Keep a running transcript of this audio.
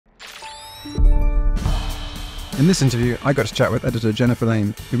In this interview, I got to chat with editor Jennifer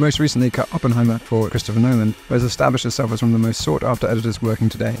Lane, who most recently cut Oppenheimer for Christopher Nolan, but has established herself as one of the most sought-after editors working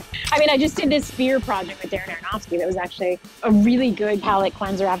today. I mean, I just did this Fear project with Darren Aronofsky that was actually a really good palate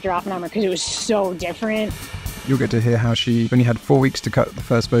cleanser after Oppenheimer because it was so different. You'll get to hear how she only had 4 weeks to cut the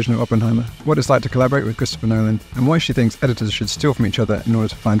first version of Oppenheimer, what it's like to collaborate with Christopher Nolan, and why she thinks editors should steal from each other in order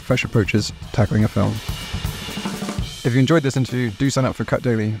to find fresh approaches to tackling a film. If you enjoyed this interview, do sign up for Cut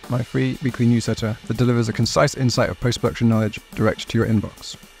Daily, my free weekly newsletter that delivers a concise insight of post-production knowledge direct to your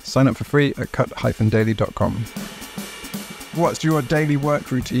inbox. Sign up for free at cut-daily.com. What's your daily work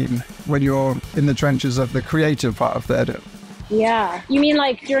routine when you're in the trenches of the creative part of the edit? Yeah. You mean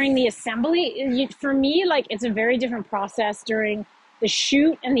like during the assembly? For me, like it's a very different process during the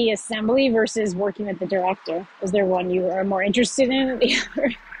shoot and the assembly versus working with the director. Is there one you are more interested in?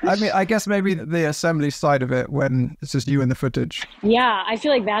 I mean, I guess maybe the assembly side of it when it's just you and the footage. Yeah, I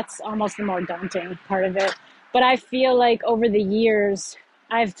feel like that's almost the more daunting part of it. But I feel like over the years,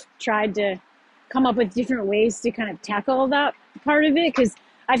 I've tried to come up with different ways to kind of tackle that part of it because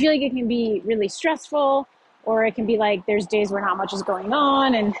I feel like it can be really stressful or it can be like there's days where not much is going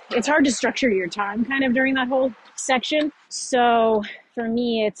on and it's hard to structure your time kind of during that whole section. So for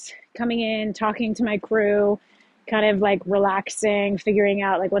me, it's coming in, talking to my crew, kind of like relaxing, figuring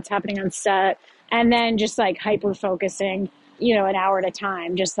out like what's happening on set, and then just like hyper focusing, you know, an hour at a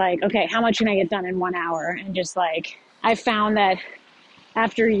time. Just like, okay, how much can I get done in 1 hour? And just like, I found that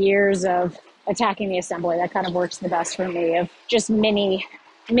after years of attacking the assembly, that kind of works the best for me of just mini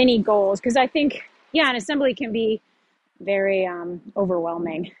goals. Cause I think, yeah, an assembly can be very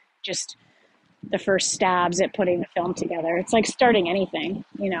overwhelming. Just the first stabs at putting the film together. It's like starting anything,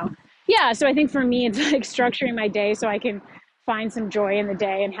 you know? Yeah, so I think for me, it's like structuring my day so I can find some joy in the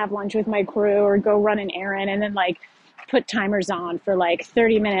day and have lunch with my crew or go run an errand and then like put timers on for like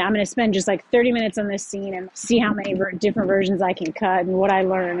 30 minutes. I'm going to spend just like 30 minutes on this scene and see how many different versions I can cut and what I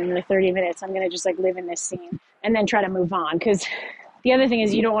learn in the 30 minutes. I'm going to just like live in this scene and then try to move on. Because the other thing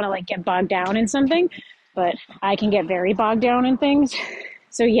is you don't want to like get bogged down in something, but I can get very bogged down in things.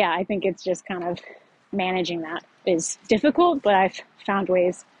 So yeah, I think it's just kind of managing that is difficult, but I've found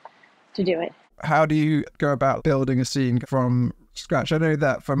ways to do it. How do you go about building a scene from scratch? I know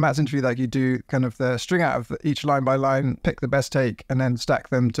that from Matt's interview, like you do kind of the string out of each line by line, pick the best take, and then stack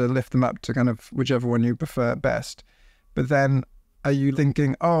them to lift them up to kind of whichever one you prefer best. But then are you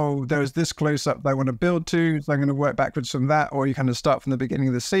thinking, oh, there's this close-up that I want to build to, so I'm going to work backwards from that? Or you kind of start from the beginning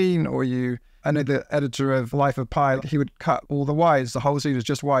of the scene, or I know the editor of Life of Pi, he would cut all the wides. The whole scene was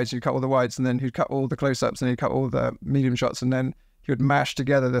just wides. He'd cut all the wides, and then he'd cut all the close-ups, and he'd cut all the medium shots, and then he would mash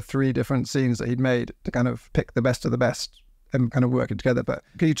together the 3 different scenes that he'd made to kind of pick the best of the best and kind of work it together. But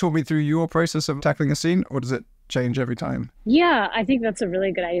can you talk me through your process of tackling a scene, or does it change every time? Yeah, I think that's a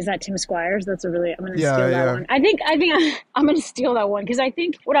really good idea. Is that Tim Squires? I'm going to steal that one. I think I'm going to steal that one because I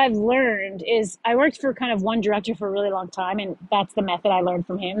think what I've learned is I worked for kind of one director for a really long time, and that's the method I learned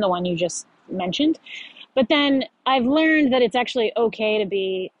from him, the one you just mentioned. But then I've learned that it's actually okay to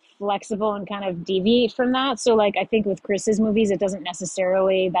be flexible and kind of deviate from that. So like I think with Chris's movies, that doesn't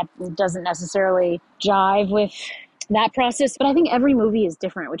necessarily jive with that process. But I think every movie is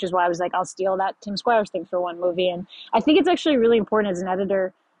different, which is why I was like, I'll steal that Tim Squires thing for one movie. And I think it's actually really important as an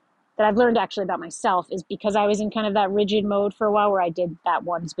editor that I've learned actually about myself is because I was in kind of that rigid mode for a while where I did that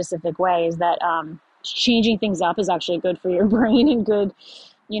one specific way is that changing things up is actually good for your brain and good,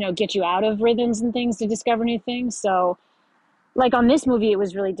 you know, get you out of rhythms and things to discover new things. So like on this movie, it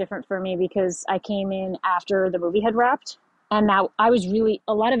was really different for me because I came in after the movie had wrapped. And now a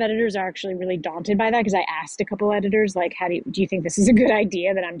lot of editors are actually really daunted by that because I asked a couple editors, like, do you think this is a good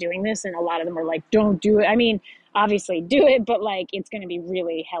idea that I'm doing this? And a lot of them were like, don't do it. I mean, obviously do it, but like, it's going to be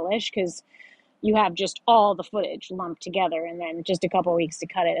really hellish because you have just all the footage lumped together and then just a couple of weeks to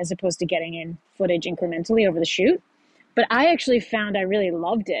cut it as opposed to getting in footage incrementally over the shoot. But I actually found I really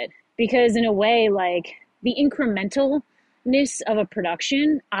loved it because in a way, like the incrementalness of a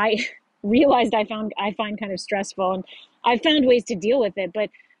production, I realized I find kind of stressful, and I found ways to deal with it. But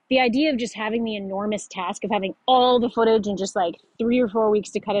the idea of just having the enormous task of having all the footage and just like 3 or 4 weeks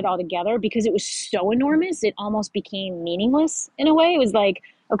to cut it all together, because it was so enormous, it almost became meaningless in a way. It was like,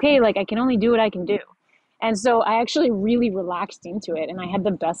 okay, like I can only do what I can do. And so I actually really relaxed into it and I had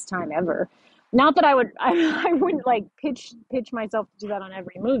the best time ever. Not that I wouldn't like pitch myself to do that on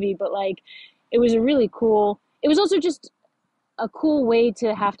every movie, but like it was it was also just a cool way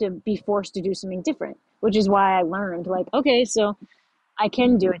to have to be forced to do something different, which is why I learned like, okay, so I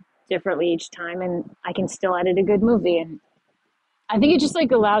can do it differently each time and I can still edit a good movie. And I think it just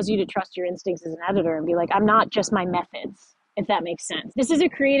like allows you to trust your instincts as an editor and be like, I'm not just my methods. if that makes sense. This is a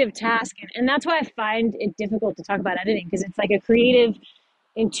creative task, and that's why I find it difficult to talk about editing, because it's like a creative,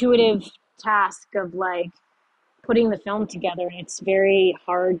 intuitive task of like putting the film together, and it's very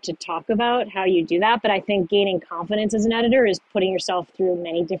hard to talk about how you do that. But I think gaining confidence as an editor is putting yourself through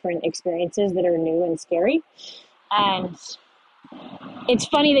many different experiences that are new and scary. And it's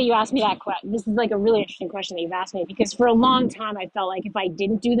funny that you asked me that question. This is like a really interesting question that you've asked me, because for a long time I felt like if I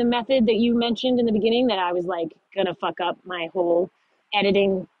didn't do the method that you mentioned in the beginning, that I was like gonna fuck up my whole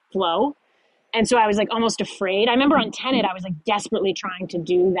editing flow. And so I was like almost afraid. I remember on Tenet, I was like desperately trying to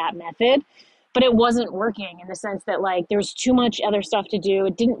do that method, but it wasn't working, in the sense that like there's too much other stuff to do.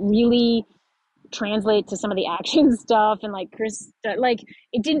 It didn't really translate to some of the action stuff, and like Chris, like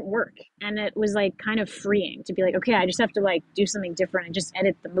it didn't work. And it was like kind of freeing to be like, okay, I just have to like do something different and just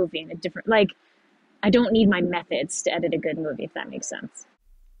edit the movie in a different, like, I don't need my methods to edit a good movie, if that makes sense.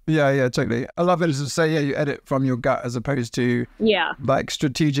 Yeah, totally. I love it as to say, yeah, you edit from your gut as opposed to like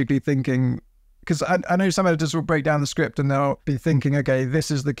strategically thinking. Because I know some editors will break down the script and they'll be thinking, okay, this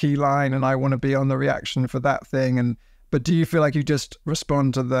is the key line and I want to be on the reaction for that thing. But do you feel like you just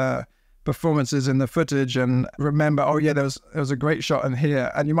respond to the performances in the footage and remember, oh yeah, there was a great shot in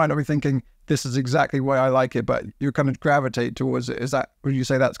here, and you might not be thinking this is exactly why I like it, but you kind of gravitate towards it? Would you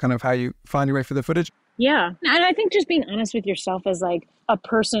say that's kind of how you find your way for the footage? Yeah. And I think just being honest with yourself as like a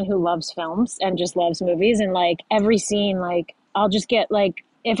person who loves films and just loves movies, and like every scene, like I'll just get like,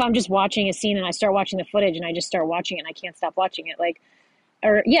 if I'm just watching a scene and I start watching the footage and I just start watching it and I can't stop watching it, like,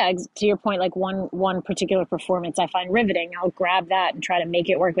 or yeah, to your point, like one particular performance I find riveting, I'll grab that and try to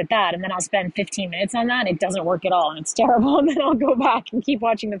make it work with that, and then I'll spend 15 minutes on that and it doesn't work at all and it's terrible, and then I'll go back and keep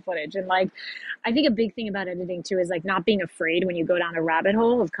watching the footage. And like, I think a big thing about editing too is like not being afraid when you go down a rabbit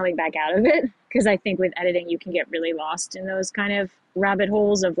hole of coming back out of it, because I think with editing you can get really lost in those kind of rabbit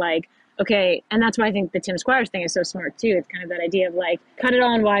holes of like, okay, and that's why I think the Tim Squires thing is so smart too. It's kind of that idea of like, cut it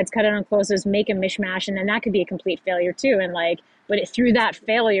all in wides, cut it on closes, make a mishmash, and then that could be a complete failure too. And like, but through that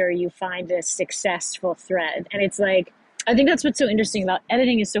failure, you find a successful thread. And it's like, I think that's what's so interesting about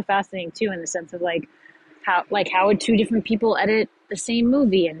editing, is so fascinating too, in the sense of like, how would two different people edit the same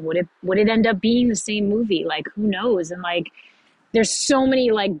movie, and would it end up being the same movie? Like, who knows? And like, there's so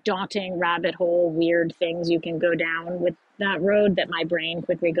many like daunting rabbit hole weird things you can go down with that road that my brain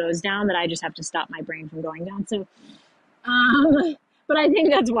quickly goes down, that I just have to stop my brain from going down. So but I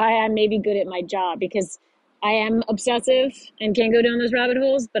think that's why I'm maybe good at my job, because I am obsessive and can go down those rabbit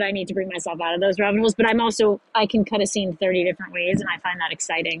holes, but I need to bring myself out of those rabbit holes. But I can cut a scene 30 different ways, and I find that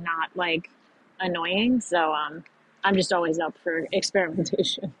exciting, not like annoying. So I'm just always up for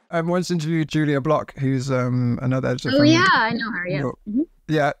experimentation. I once interviewed Julia Block, who's another editor. Oh yeah, I know her. Yeah. Mm-hmm.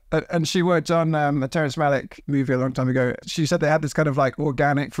 Yeah, and she worked on a Terrence Malick movie a long time ago. She said they had this kind of like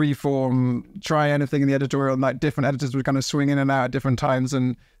organic, free-form, try anything in the editorial, and like different editors would kind of swing in and out at different times.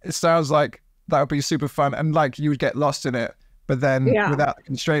 And it sounds like that would be super fun, and like you would get lost in it. But then without the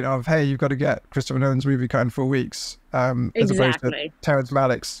constraint of, hey, you've got to get Christopher Nolan's movie cut in 4 weeks, as opposed to Terrence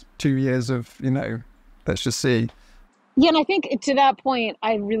Malick's 2 years of, let's just see. Yeah, and I think to that point,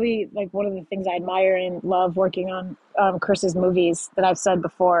 I really, like, one of the things I admire and love working on Chris's movies, that I've said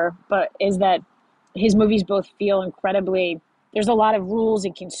before, but is that his movies both feel incredibly, there's a lot of rules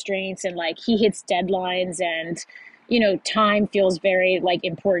and constraints, and like he hits deadlines, and, time feels very like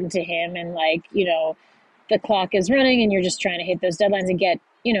important to him, and like, the clock is running and you're just trying to hit those deadlines and get,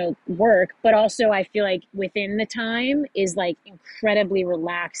 work. But also I feel like within the time is like incredibly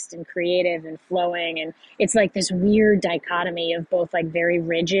relaxed and creative and flowing. And it's like this weird dichotomy of both like very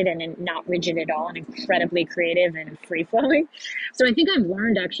rigid and not rigid at all, and incredibly creative and free flowing. So I think I've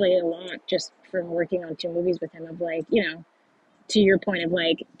learned actually a lot just from working on 2 movies with him, of like, to your point of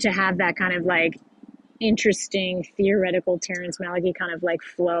like, to have that kind of like interesting theoretical Terrence Malick kind of like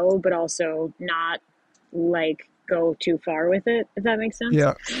flow, but also not like go too far with it, if that makes sense.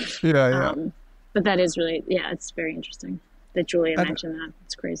 Yeah. But that is really, it's very interesting that Julia mentioned that.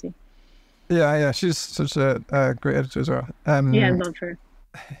 It's crazy. Yeah, she's such a great editor as well. I love her.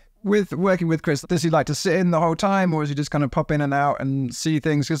 With working with Chris, does he like to sit in the whole time, or does he just kind of pop in and out and see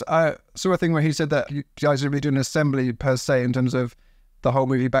things? Because I saw a thing where he said that you guys didn't really do an assembly per se in terms of the whole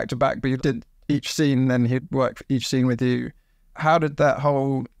movie back to back, but you did each scene, then he'd work each scene with you. How did that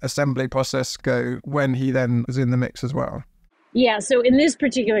whole assembly process go when he then was in the mix as well? Yeah, so in this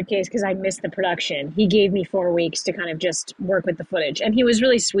particular case, because I missed the production, he gave me 4 weeks to kind of just work with the footage. And he was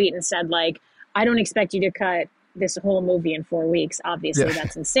really sweet and said, like, I don't expect you to cut this whole movie in 4 weeks. Obviously, Yeah.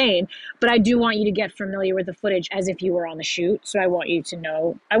 that's insane. But I do want you to get familiar with the footage as if you were on the shoot. So I want you to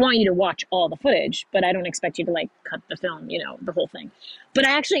know, I want you to watch all the footage, but I don't expect you to like cut the film, you know, the whole thing. But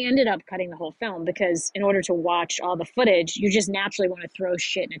I actually ended up cutting the whole film because in order to watch all the footage, you just naturally want to throw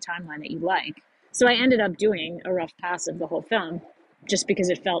shit in a timeline that you like. So I ended up doing a rough pass of the whole film just because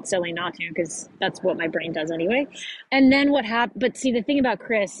it felt silly not to, because that's what my brain does anyway. And then what happened, but see, the thing about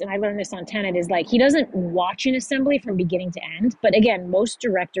Chris, and I learned this on Tenet, is like he doesn't watch an assembly from beginning to end. But again, most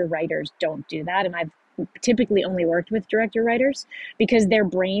director writers don't do that. And I've typically only worked with director writers because their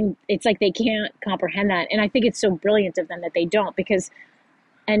brain, it's like they can't comprehend that. And I think it's so brilliant of them that they don't, because,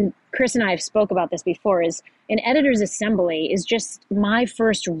 and Chris and I have spoke about this before, is an editor's assembly is just my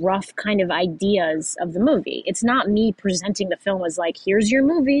first rough kind of ideas of the movie. It's not me presenting the film as like, here's your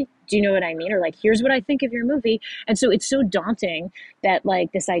movie. Do you know what I mean? Or like, here's what I think of your movie. And so it's so daunting that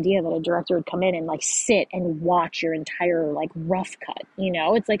like this idea that a director would come in and like sit and watch your entire like rough cut, you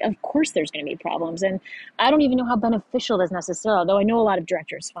know, it's like, of course there's going to be problems. And I don't even know how beneficial it is necessarily, although I know a lot of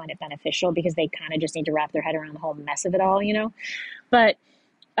directors find it beneficial because they kind of just need to wrap their head around the whole mess of it all, you know? But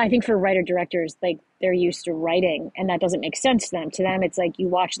I think for writer directors, like they're used to writing and that doesn't make sense to them. To them, it's like you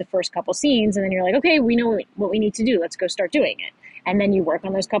watch the first couple scenes and then you're like, okay, we know what we need to do. Let's go start doing it. And then you work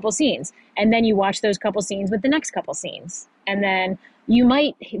on those couple scenes and then you watch those couple scenes with the next couple scenes. And then you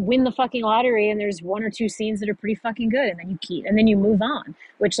might win the fucking lottery and there's one or two scenes that are pretty fucking good. And then you keep, and then you move on,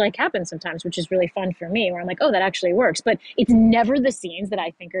 which like happens sometimes, which is really fun for me where I'm like, oh, that actually works. But it's never the scenes that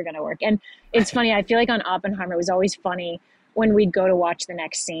I think are going to work. And it's funny. I feel like on Oppenheimer, it was always funny when we'd go to watch the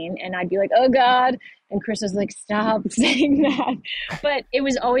next scene and I'd be like, oh God. And Chris was like, stop saying that. But it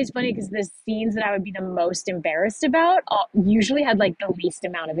was always funny because the scenes that I would be the most embarrassed about usually had like the least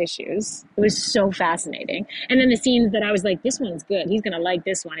amount of issues. It was so fascinating. And then the scenes that I was like, this one's good. He's going to like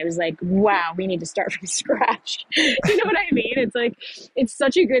this one. It was like, wow, we need to start from scratch. You know what I mean? It's like, it's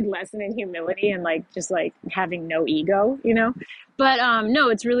such a good lesson in humility and like, just like having no ego, you know? But no,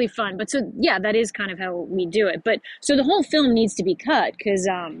 it's really fun. But so, yeah, that is kind of how we do it. But so the whole film needs to be cut because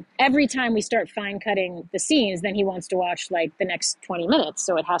every time we start fine cutting the scenes, then he wants to watch like the next 20 minutes.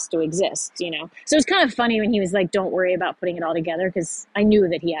 So it has to exist, you know? So it's kind of funny when he was like, don't worry about putting it all together, because I knew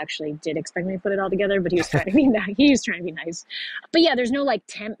that he actually did expect me to put it all together, but he was trying to be nice. He was trying to be nice. But yeah, there's no like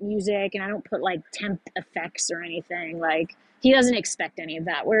temp music and I don't put like temp effects or anything. Like, he doesn't expect any of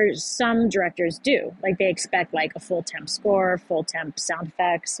that, whereas some directors do. Like, they expect, like, a full temp score, full temp sound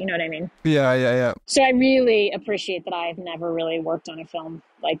effects, you know what I mean? Yeah. So I really appreciate that I've never really worked on a film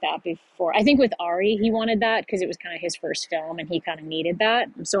like that before. I think with Ari, he wanted that because it was kind of his first film, and he kind of needed that.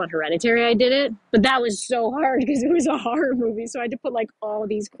 So on Hereditary, I did it. But that was so hard because it was a horror movie, so I had to put, like, all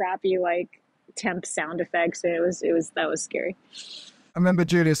these crappy, like, temp sound effects, and that was scary. I remember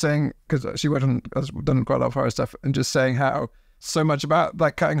Julia saying, because she has done quite a lot of horror stuff, and just saying how so much about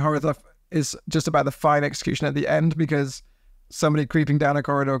like cutting horror stuff is just about the fine execution at the end, because somebody creeping down a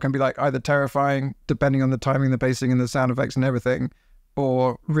corridor can be like either terrifying, depending on the timing, the pacing, and the sound effects and everything,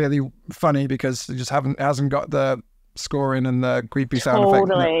 or really funny because it just hasn't got the scoring and the creepy sound effects.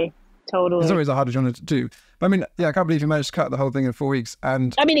 Totally. It's always a harder genre to do. But I mean, yeah, I can't believe you managed to cut the whole thing in 4 weeks.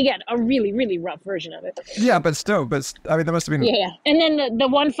 And I mean, again, a really, really rough version of it. Yeah, but still, I mean, there must have been... Yeah. And then the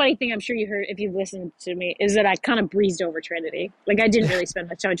one funny thing I'm sure you heard if you've listened to me is that I kind of breezed over Trinity. Like, I didn't really spend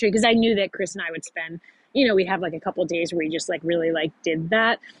much time on Trinity because I knew that Chris and I would spend, you know, we'd have like a couple of days where we just like really like did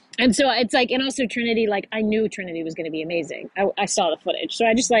that. And so it's like, and also Trinity, like I knew Trinity was going to be amazing. I saw the footage. So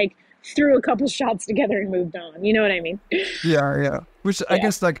I just like threw a couple shots together and moved on. You know what I mean? Yeah. Which I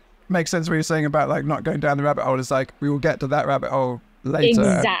guess like makes sense what you're saying about like not going down the rabbit hole. It's like we will get to that rabbit hole later.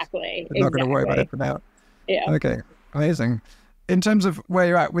 Exactly. We're not going to worry about it for now. Yeah. Okay. Amazing. In terms of where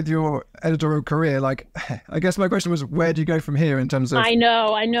you're at with your editorial career, like I guess my question was, where do you go from here in terms of... I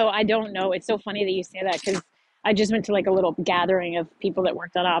know. I don't know. It's so funny that you say that because I just went to like a little gathering of people that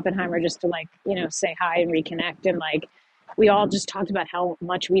worked on Oppenheimer just to like, you know, say hi and reconnect. And like, we all just talked about how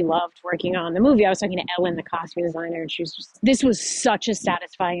much we loved working on the movie. I was talking to Ellen, the costume designer, and she was just, this was such a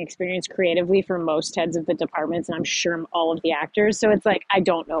satisfying experience creatively for most heads of the departments, and I'm sure all of the actors. So it's like, I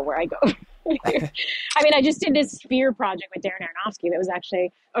don't know where I go. I mean, I just did this Sphere project with Darren Aronofsky that was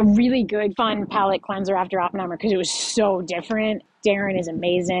actually a really good, fun palate cleanser after Oppenheimer because it was so different. Darren is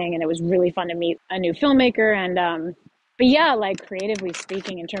amazing, and it was really fun to meet a new filmmaker. And but yeah, like creatively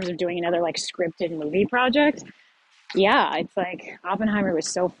speaking, in terms of doing another like scripted movie project, yeah, it's like Oppenheimer was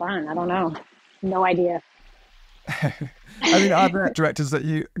so fun. I don't know. No idea. I mean, are there directors that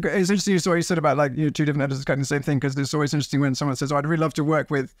it's interesting what you said about like, you know, two different editors cutting the same thing, because it's always interesting when someone says, oh, I'd really love to work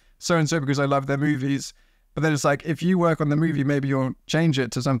with so-and-so because I love their movies. But then it's like, if you work on the movie, maybe you'll change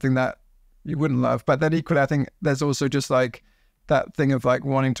it to something that you wouldn't love. But then equally, I think there's also just like that thing of like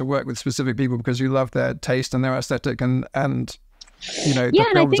wanting to work with specific people because you love their taste and their aesthetic and you know Yeah,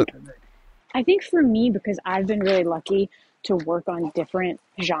 the and films that I think for me, because I've been really lucky to work on different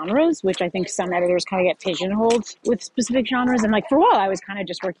genres, which I think some editors kind of get pigeonholed with specific genres. And like for a while, I was kind of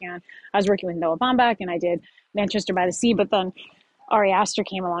just I was working with Noah Baumbach and I did Manchester by the Sea, but then Ari Aster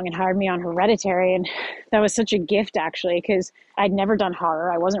came along and hired me on Hereditary. And that was such a gift, actually, because I'd never done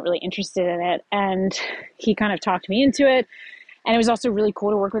horror. I wasn't really interested in it. And he kind of talked me into it. And it was also really cool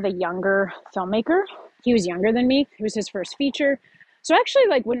to work with a younger filmmaker. He was younger than me. It was his first feature. So I actually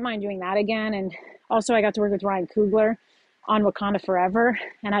like wouldn't mind doing that again. And also I got to work with Ryan Coogler on Wakanda Forever.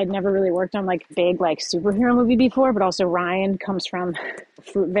 And I'd never really worked on like big like superhero movie before, but also Ryan comes from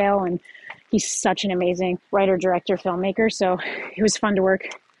Fruitvale and he's such an amazing writer, director, filmmaker. So it was fun to work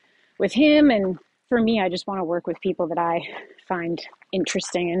with him. And for me, I just want to work with people that I find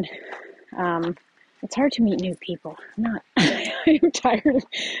interesting. And it's hard to meet new people. I'm tired of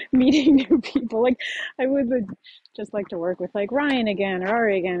meeting new people. Like I would just like to work with like Ryan again or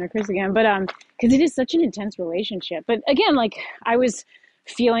Ari again or Chris again. But because it is such an intense relationship. But again, like I was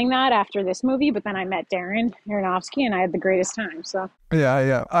feeling that after this movie, but then I met Darren Aronofsky and I had the greatest time. So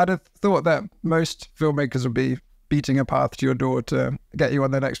yeah. I'd have thought that most filmmakers would be beating a path to your door to get you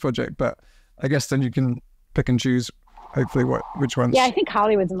on their next project, but I guess then you can pick and choose hopefully which ones. Yeah, I think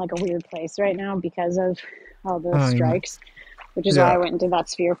Hollywood's in like a weird place right now because of all the strikes, which is why I went and did that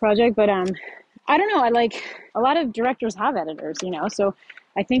Sphere project. But I don't know, I like a lot of directors have editors, you know, so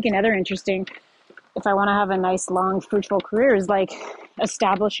I think another interesting, if I want to have a nice, long, fruitful career, is like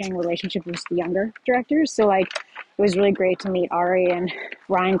establishing relationships with the younger directors. So like it was really great to meet Ari, and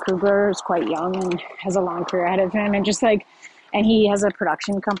Ryan Coogler is quite young and has a long career ahead of him, and just like, and he has a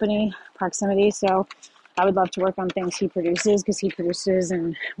production company, Proximity. So I would love to work on things he produces because he produces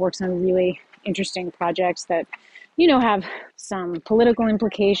and works on really interesting projects that, you know, have some political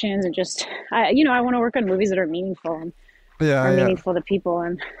implications and just, I want to work on movies that are meaningful and are meaningful to people.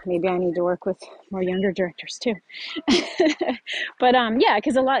 And maybe I need to work with more younger directors too. But yeah,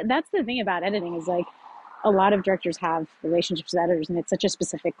 because that's the thing about editing is like a lot of directors have relationships with editors and it's such a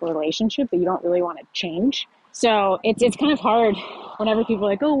specific relationship that you don't really want to change. So it's kind of hard whenever people are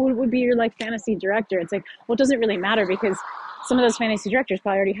like, oh, what would be your like fantasy director? It's like, well, it doesn't really matter because some of those fantasy directors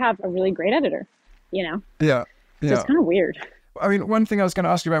probably already have a really great editor, you know? Yeah. So it's kind of weird. I mean, one thing I was going to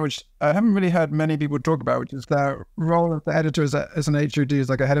ask you about, which I haven't really heard many people talk about, which is the role of the editor as an HOD, as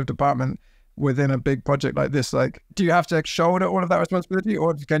like a head of department within a big project like this. Like, do you have to shoulder all of that responsibility,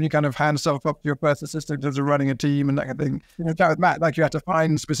 or can you kind of hand stuff up to your first assistant in terms of running a team and that kind of thing? You know, chat with Matt, like you have to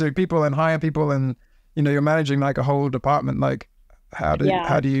find specific people and hire people, and you know, you're managing like a whole department. Like, how do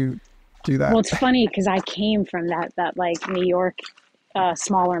you do that? Well, it's funny because I came from that like New York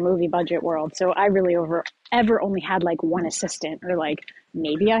smaller movie budget world, so I really ever only had like one assistant, or like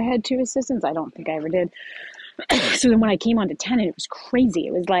maybe I had two assistants. I don't think I ever did. So then when I came onto Tenet, it was crazy.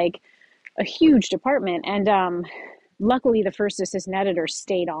 It was like a huge department, and luckily the first assistant editor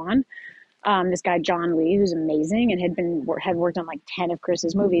stayed on. This guy John Lee, who's amazing and had worked on like 10 of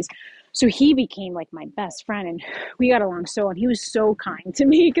Chris's movies. So he became like my best friend, and we got along and he was so kind to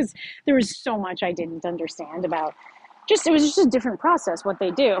me because there was so much I didn't understand about. It was just a different process what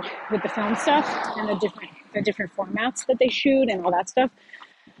they do with the film stuff and the different formats that they shoot and all that stuff.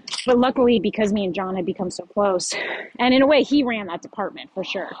 But luckily, because me and John had become so close, and in a way he ran that department for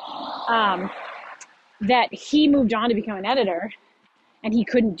sure, that he moved on to become an editor, and he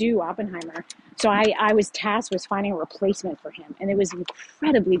couldn't do Oppenheimer. So I was tasked with finding a replacement for him, and it was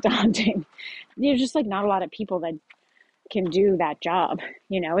incredibly daunting. There's just like not a lot of people that can do that job.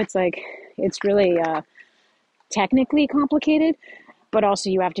 You know, it's like, it's really technically complicated, but also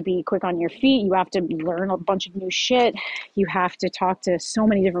you have to be quick on your feet. You have to learn a bunch of new shit. You have to talk to so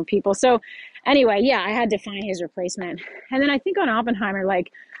many different people. So anyway, yeah, I had to find his replacement. And then I think on Oppenheimer, like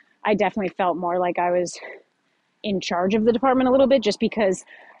I definitely felt more like I was in charge of the department a little bit, just because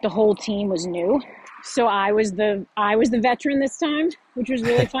the whole team was new. So I was the veteran this time, which was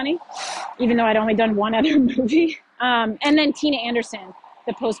really funny, even though I'd only done one other movie. And then Tina Anderson,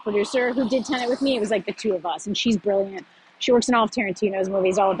 the post-producer who did Tenet with me, it was like the two of us, and she's brilliant. She works in all of Tarantino's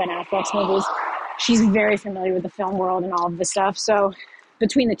movies, all of Ben Affleck's movies. She's very familiar with the film world and all of the stuff. So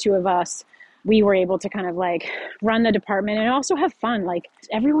between the two of us, we were able to kind of like run the department and also have fun. Like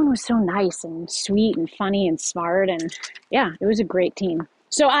everyone was so nice and sweet and funny and smart. And yeah, it was a great team.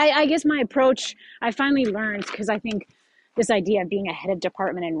 So I guess my approach, I finally learned, because I think this idea of being a head of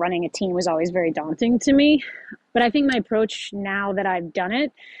department and running a team was always very daunting to me. But I think my approach now that I've done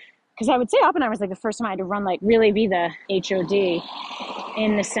it, because I would say Oppenheimer was like the first time I had to run, like really be the HOD,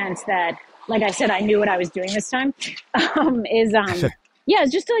 in the sense that like I said, I knew what I was doing this time. Is Yeah,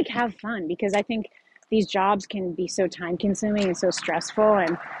 it's just to like have fun, because I think these jobs can be so time consuming and so stressful,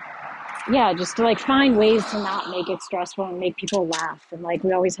 and yeah, just to like find ways to not make it stressful and make people laugh. And like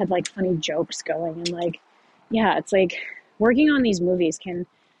we always had like funny jokes going, and like, yeah, it's like working on these movies can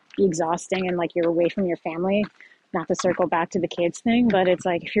be exhausting, and like you're away from your family. Not to circle back to the kids thing, but it's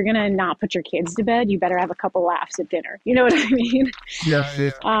like if you're gonna not put your kids to bed, you better have a couple laughs at dinner. You know what I mean? Yeah,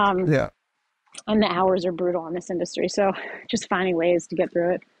 yeah, Um, yeah. and the hours are brutal in this industry, so just finding ways to get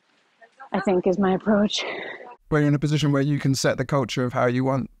through it, I think, is my approach. Where you're in a position where you can set the culture of how you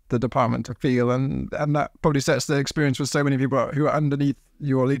want the department to feel, and that probably sets the experience for so many people who are underneath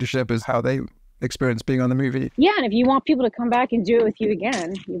your leadership is how they experience being on the movie. Yeah, and if you want people to come back and do it with you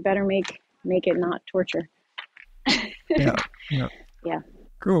again, you better make it not torture. Yeah, yeah. Yeah.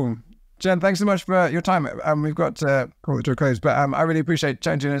 Cool. Jen, thanks so much for your time. We've got to call it to a close, but I really appreciate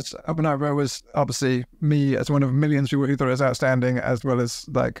changing it. Oppenheimer was obviously me as one of millions of people who thought it was outstanding, as well as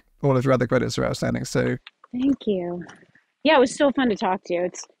like all of your other credits are outstanding. So Thank you. Yeah, it was so fun to talk to you.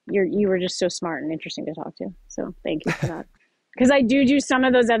 You were just so smart and interesting to talk to. So thank you for that. Because I do some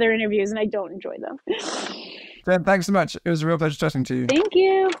of those other interviews and I don't enjoy them. Jen, thanks so much. It was a real pleasure chatting to you. Thank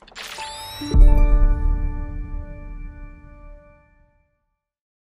you.